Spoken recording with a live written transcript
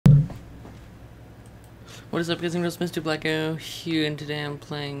What is up, guys? I'm Mr. Blacko here, and today I'm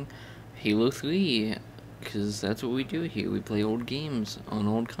playing Halo 3, because that's what we do here. We play old games on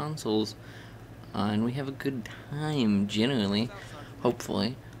old consoles, and we have a good time, generally,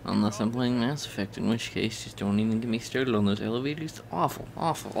 hopefully, unless I'm playing Mass Effect, in which case, just don't even get me started on those elevators. Awful,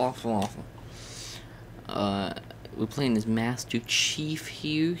 awful, awful, awful. We're playing as Master Chief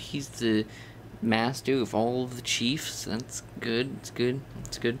here. He's the master of all of the chiefs. That's good, it's good,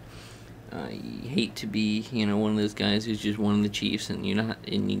 it's good. You hate to be, one of those guys who's just one of the chiefs, and you're not,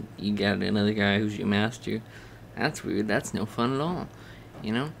 and you got another guy who's your master. That's weird. That's no fun at all,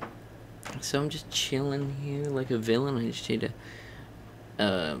 So I'm just chilling here like a villain. I just ate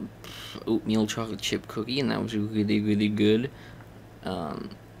a oatmeal chocolate chip cookie, and that was really, really good.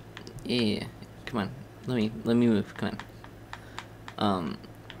 Yeah. Come on. Let me move. Come on.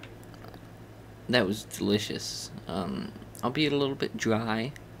 That was delicious. I'll be a little bit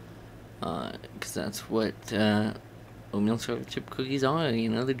dry. Because that's what oatmeal chocolate chip cookies are,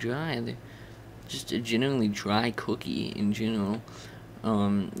 they're dry. They're just a genuinely dry cookie in general.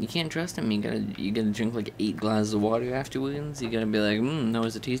 You can't trust them. You gotta drink like 8 glasses of water afterwards. You gotta be like, that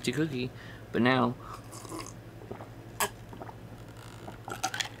was a tasty cookie. But now,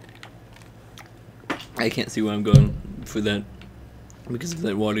 I can't see where I'm going for that because of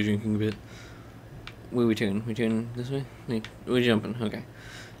that water drinking bit. Where we turn? We turn this way? We're jumping, okay.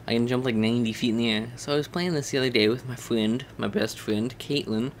 I can jump like 90 feet in the air. So I was playing this the other day with my friend, my best friend,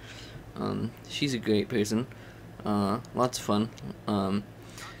 Caitlin. She's a great person. Lots of fun.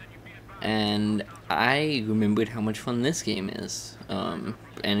 And I remembered how much fun this game is. And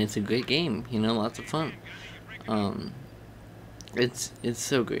it's a great game, lots of fun. It's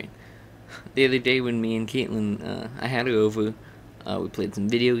so great. The other day when me and Caitlin, I had her over, we played some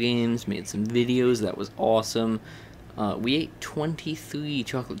video games, made some videos. That was awesome. We ate 23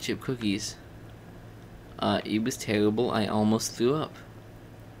 chocolate chip cookies. It was terrible. I almost threw up.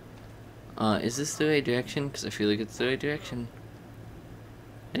 Is this the right direction? Because I feel like it's the right direction.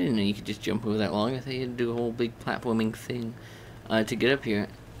 I didn't know you could just jump over that long. I thought you had to do a whole big platforming thing to get up here.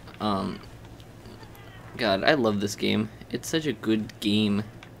 God, I love this game. It's such a good game.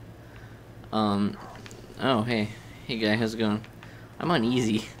 Oh, hey. Hey, guy, how's it going? I'm on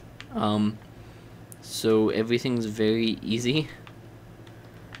easy. So everything's very easy.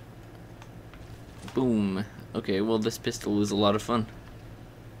 Boom. Okay, well this pistol is a lot of fun.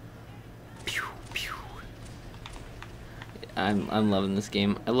 Pew, pew. I'm loving this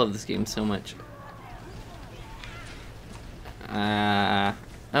game. I love this game so much.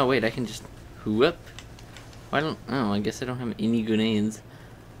 Oh wait, I can just whoop. I guess I don't have any grenades.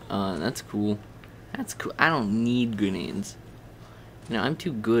 That's cool. That's cool. I don't need grenades. I'm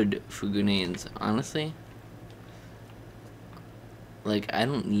too good for grenades, honestly. Like, I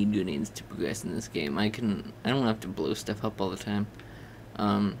don't need grenades to progress in this game. I don't have to blow stuff up all the time.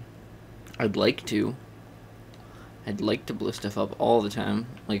 I'd like to. I'd like to blow stuff up all the time.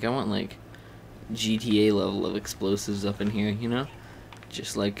 Like, I want, like, GTA level of explosives up in here,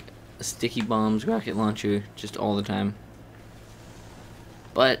 Just, like, sticky bombs, rocket launcher, just all the time.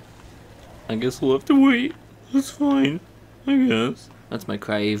 But, I guess we'll have to wait. That's fine, I guess. That's my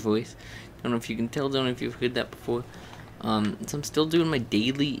cryy voice. Don't know if you can tell, don't know if you've heard that before. So I'm still doing my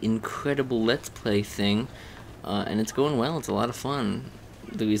daily incredible Let's Play thing. And it's going well, it's a lot of fun.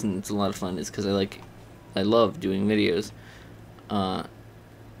 The reason it's a lot of fun is because I love doing videos. Oh.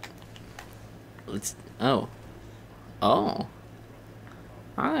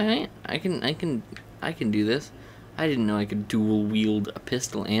 Alright, I can do this. I didn't know I could dual wield a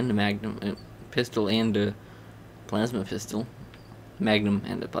pistol and a pistol and a plasma pistol. Magnum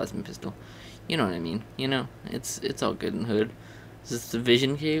and a plasma pistol. You know what I mean. It's all good in the hood. Is this the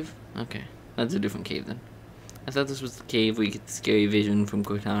Vision Cave? Okay, that's a different cave then. I thought this was the cave where you get the scary Vision from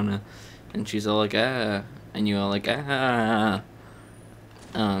Cortana, and she's all like, ah, and you're all like, ah.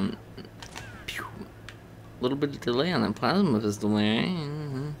 Pew. Little bit of delay on that plasma pistol there.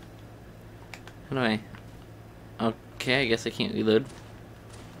 How do I? Okay, I guess I can't reload.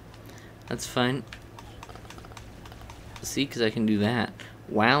 That's fine. See, because I can do that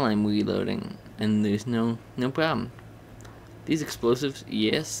while I'm reloading, and there's no problem. These explosives,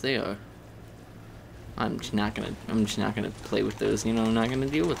 yes, they are. I'm just not gonna play with those. I'm not gonna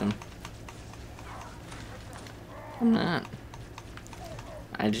deal with them. I'm not.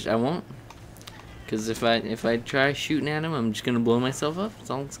 I won't. Because if I try shooting at them, I'm just gonna blow myself up.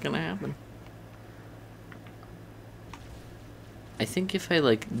 That's all that's gonna happen. I think if I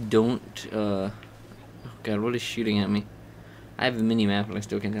don't oh god, what is shooting at me? I have a mini-map and I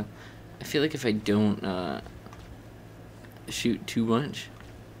still can't tell. I feel like if I don't shoot too much,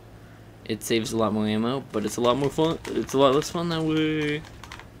 It saves a lot more ammo, but it's a lot more fun. It's a lot less fun that way.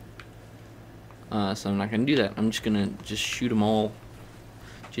 So I'm not gonna do that. I'm just gonna shoot them all.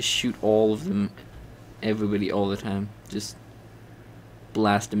 Just shoot all of them, everybody, all the time. Just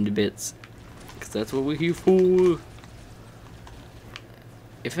blast them to bits, because that's what we're here for.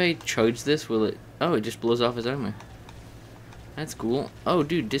 If I charge this, will it? Oh, it just blows off his armor. That's cool. Oh,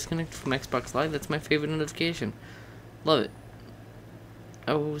 dude, disconnect from Xbox Live. That's my favorite notification. Love it.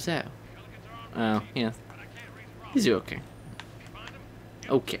 Oh, what was that? Oh, yeah. These are okay.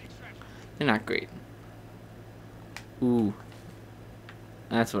 Okay. They're not great. Ooh.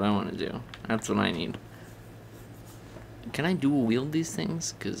 That's what I want to do. That's what I need. Can I dual wield these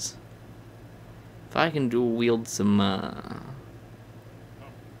things? Because if I can dual wield some of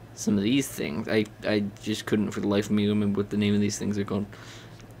these things, I just couldn't for the life of me remember what the name of these things are called.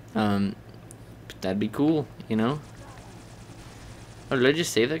 But that'd be cool, you know? Oh, did I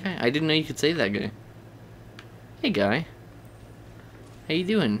just save that guy? I didn't know you could save that guy. Hey, guy. How you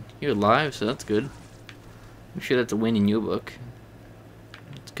doing? You're alive, so that's good. I'm sure that's a win in your book.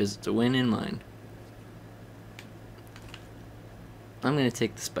 It's because it's a win in mine. I'm gonna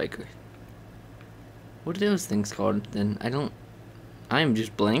take the spiker. What are those things called, then? I'm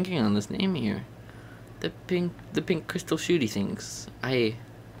just blanking on this name here. The pink crystal shooty things.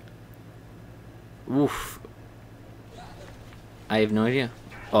 Oof. I have no idea.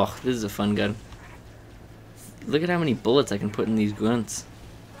 Oh, this is a fun gun. Look at how many bullets I can put in these grunts.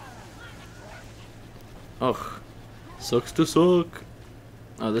 Oh, sucks to suck.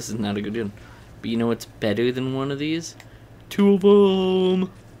 Oh, this is not a good one. But you know what's better than one of these? Two of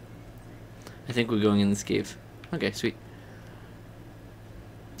them. I think we're going in this cave. Okay, sweet.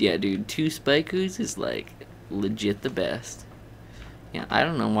 Yeah, dude, 2 spikers is like legit the best. Yeah, I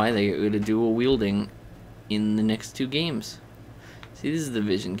don't know why they get rid of dual wielding in the next 2 games. See, this is the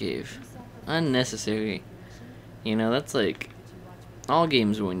vision cave. Unnecessary. You know, that's like all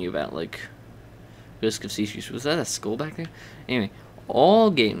games warn you about, like, risk of seizures. Was that a skull back there? Anyway,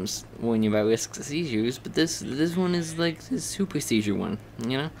 all games warn you about risks of seizures, but this one is like the super seizure one.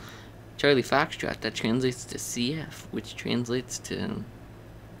 You know, Charlie Foxtrot, that translates to CF, which translates to.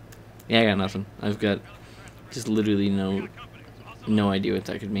 Yeah, I got nothing. I've got just literally no idea what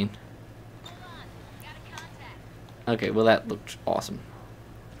that could mean. Okay, well that looked awesome.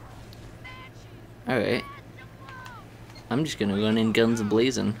 Alright. I'm just gonna run in guns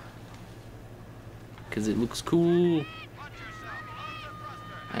a-blazing. Cause it looks cool.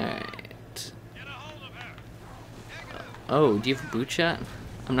 Alright. Oh, do you have a boot shot?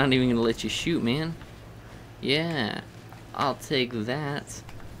 I'm not even gonna let you shoot, man. Yeah. I'll take that.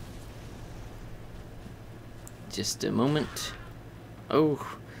 Just a moment.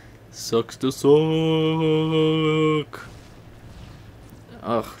 Oh. Sucks to suck.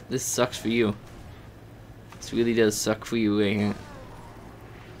 Ugh, this sucks for you. This really does suck for you right here.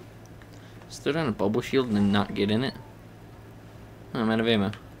 Just throw down a bubble shield and then not get in it. Oh, I'm out of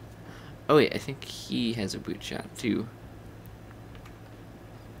ammo. Oh wait, I think he has a boot shot too.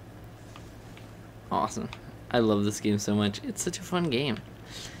 Awesome. I love this game so much. It's such a fun game.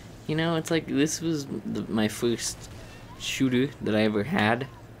 You know, it's like this was my first shooter that I ever had.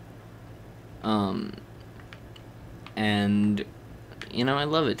 And you know, I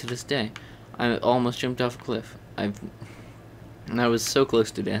love it to this day. I almost jumped off a cliff. And I was so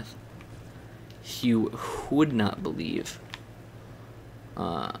close to death. You would not believe.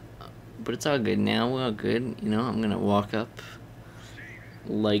 But it's all good now. We're all good. You know, I'm gonna walk up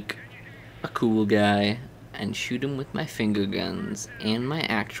like a cool guy and shoot him with my finger guns and my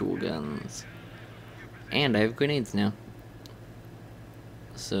actual guns. And I have grenades now.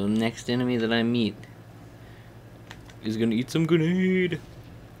 So next enemy that I meet is gonna eat some grenade.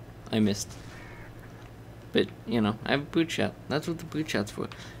 I missed. But, you know, I have a boot shot. That's what the boot shot's for.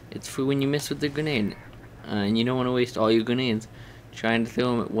 It's for when you miss with the grenade. And you don't want to waste all your grenades trying to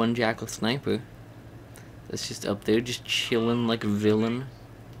throw them at one jackal sniper that's just up there, just chilling like a villain.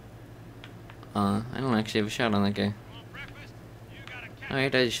 I don't actually have a shot on that guy.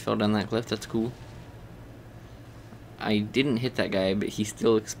 Alright, I just fell down that cliff. That's cool. I didn't hit that guy, but he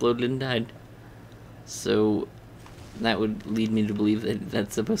still exploded and died. So that would lead me to believe that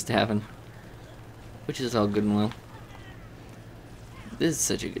that's supposed to happen. Which is all good and well. This is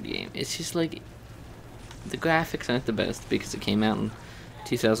such a good game. It's just like, the graphics aren't the best because it came out in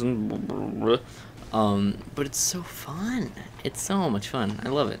 2000. But it's so fun. It's so much fun. I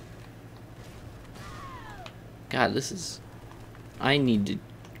love it. God, this is. I need to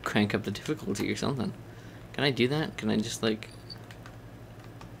crank up the difficulty or something. Can I do that? Can I just like?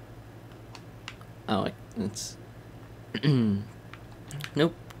 Oh, it's.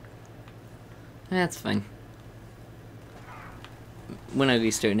 Nope. That's fine. When I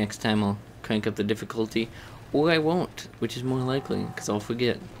restart next time, I'll crank up the difficulty. Or I won't, which is more likely, because I'll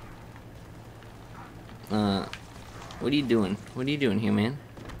forget. What are you doing? What are you doing here, man?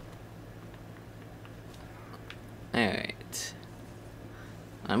 Alright.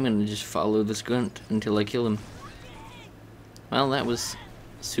 I'm gonna just follow this grunt until I kill him. Well, that was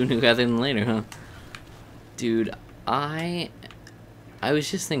sooner rather than later, huh? Dude, I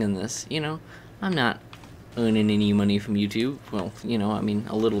was just thinking this, you know, I'm not earning any money from YouTube. Well, you know, I mean,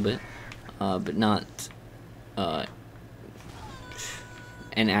 a little bit. But not, an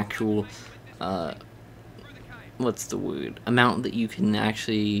actual, what's the word? Amount that you can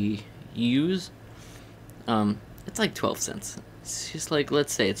actually use. It's like 12 cents. It's just like,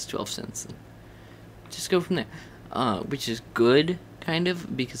 let's say it's 12 cents. Just go from there. Which is good, kind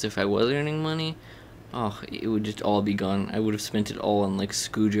of, because if I was earning money, oh, it would just all be gone. I would have spent it all on, like,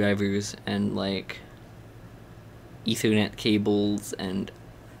 screwdrivers and, like, Ethernet cables and,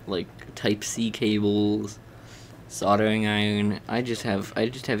 like, Type-C cables, soldering iron. I just have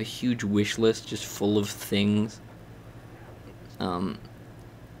a huge wish list just full of things. Oh,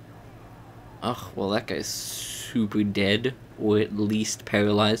 well, that guy's super dead, or at least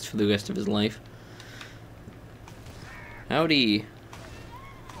paralyzed for the rest of his life. Howdy.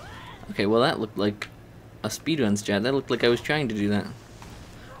 Okay, well, that looked like a speedrun strat. That looked like I was trying to do that.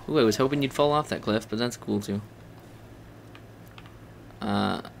 Ooh, I was hoping you'd fall off that cliff, but that's cool too.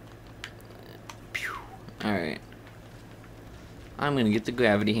 Alright. I'm gonna get the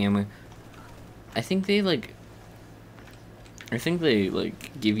gravity hammer. I think they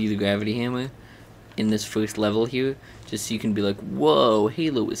give you the gravity hammer in this first level here, just so you can be like, whoa,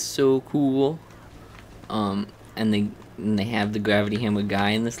 Halo is so cool. And they have the gravity hammer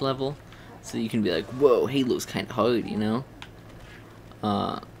guy in this level, so you can be like, whoa, Halo's kind of hard, you know?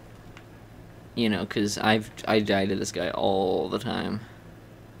 You know, cause I die to this guy all the time.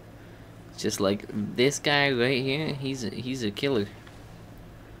 Just like this guy right here, he's a killer.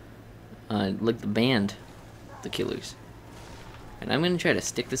 Like the band, the Killers. And I'm gonna try to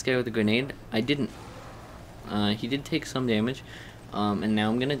stick this guy with a grenade. I didn't. He did take some damage, and now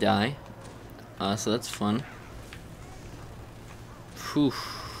I'm gonna die. So that's fun. Whew,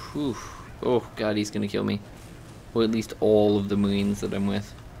 whew. Oh god, he's gonna kill me. Or at least all of the Marines that I'm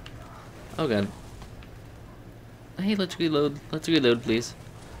with. Oh god. Hey, let's reload. Let's reload, please.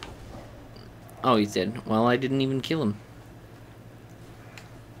 Oh, he's dead. Well, I didn't even kill him.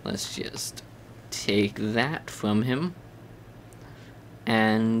 Let's just take that from him.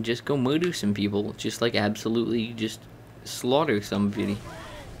 And just go murder some people. Just like absolutely just slaughter somebody.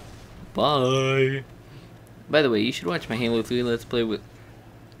 Bye. By the way, you should watch my Halo 3 Let's Play with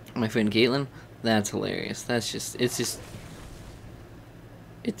my friend Caitlin. That's hilarious.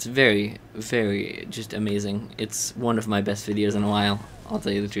 It's very, very just amazing. It's one of my best videos in a while, I'll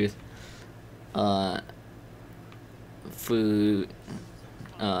tell you the truth.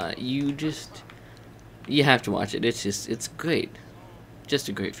 You have to watch it. It's great. Just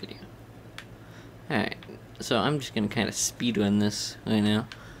a great video. Alright, so I'm just gonna kind of speedrun this right now.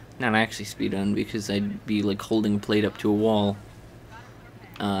 Not actually speedrun, because I'd be like holding a plate up to a wall,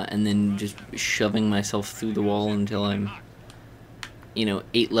 and then just shoving myself through the wall until I'm, you know,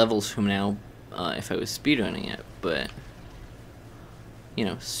 8 levels from now, if I was speedrunning it, but, you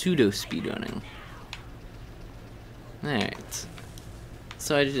know, pseudo speedrunning. Alright.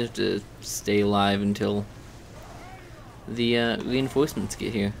 So I just have to stay alive until the reinforcements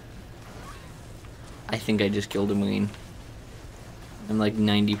get here. I think I just killed a Marine. I'm like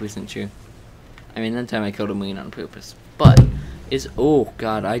 90% sure. I mean, that time I killed a Marine on purpose. But oh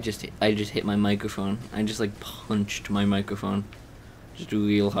god, I just hit my microphone. I just like punched my microphone. Just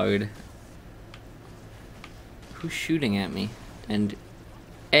real hard. Who's shooting at me? And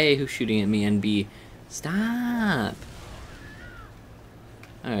A, who's shooting at me? And B, stop!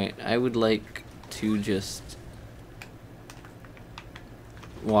 Alright, I would like to just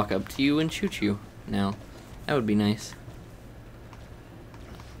walk up to you and shoot you now. That would be nice.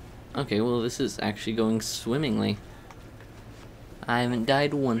 Okay, well, this is actually going swimmingly. I haven't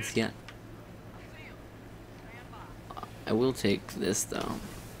died once yet. I will take this, though.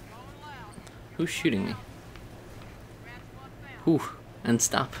 Who's shooting me? Whew, and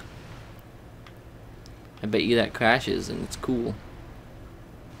stop. I bet you that crashes and it's cool.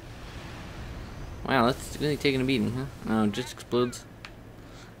 Wow, that's really taking a beating, huh? Oh, it just explodes.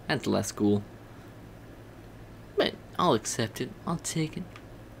 That's less cool. But I'll accept it. I'll take it.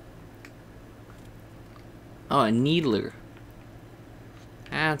 Oh, a needler.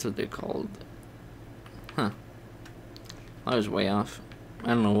 That's what they're called. Huh. I was way off. I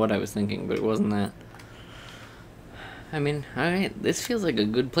don't know what I was thinking, but it wasn't that. I mean, alright, this feels like a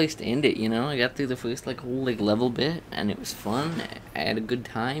good place to end it, you know? I got through the first, like, whole, like, level bit, and it was fun. I had a good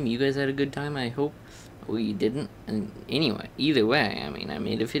time. You guys had a good time, I hope. Or you didn't. And anyway, either way, I mean, I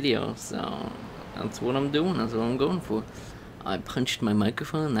made a video, so that's what I'm doing. That's what I'm going for. I punched my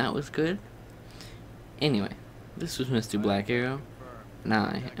microphone. That was good. Anyway, this was Mr. Black Arrow, and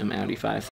I am Audi 5.